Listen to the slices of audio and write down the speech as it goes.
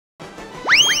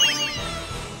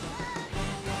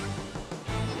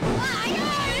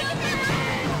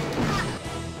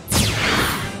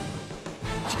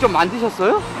직접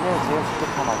만드셨어요? 네, 제가 직접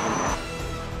다 만든 거예요.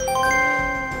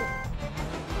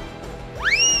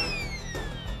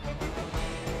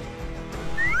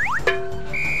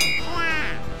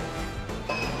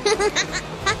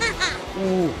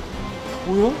 오,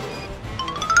 뭐야?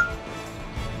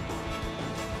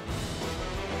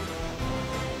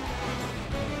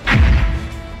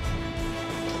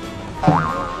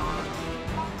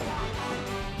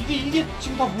 이게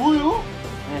지금 다 뭐예요?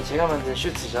 네, 제가 만든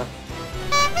슈트죠.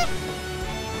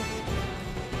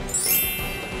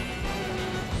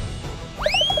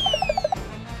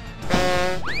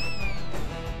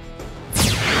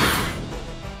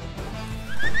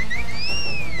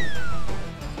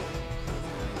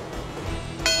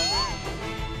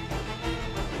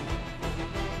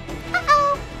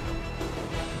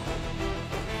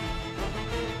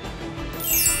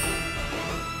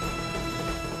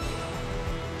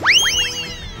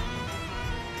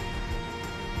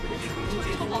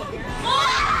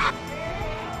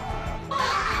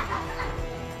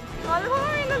 안에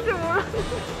사람이 있는지 몰랐어.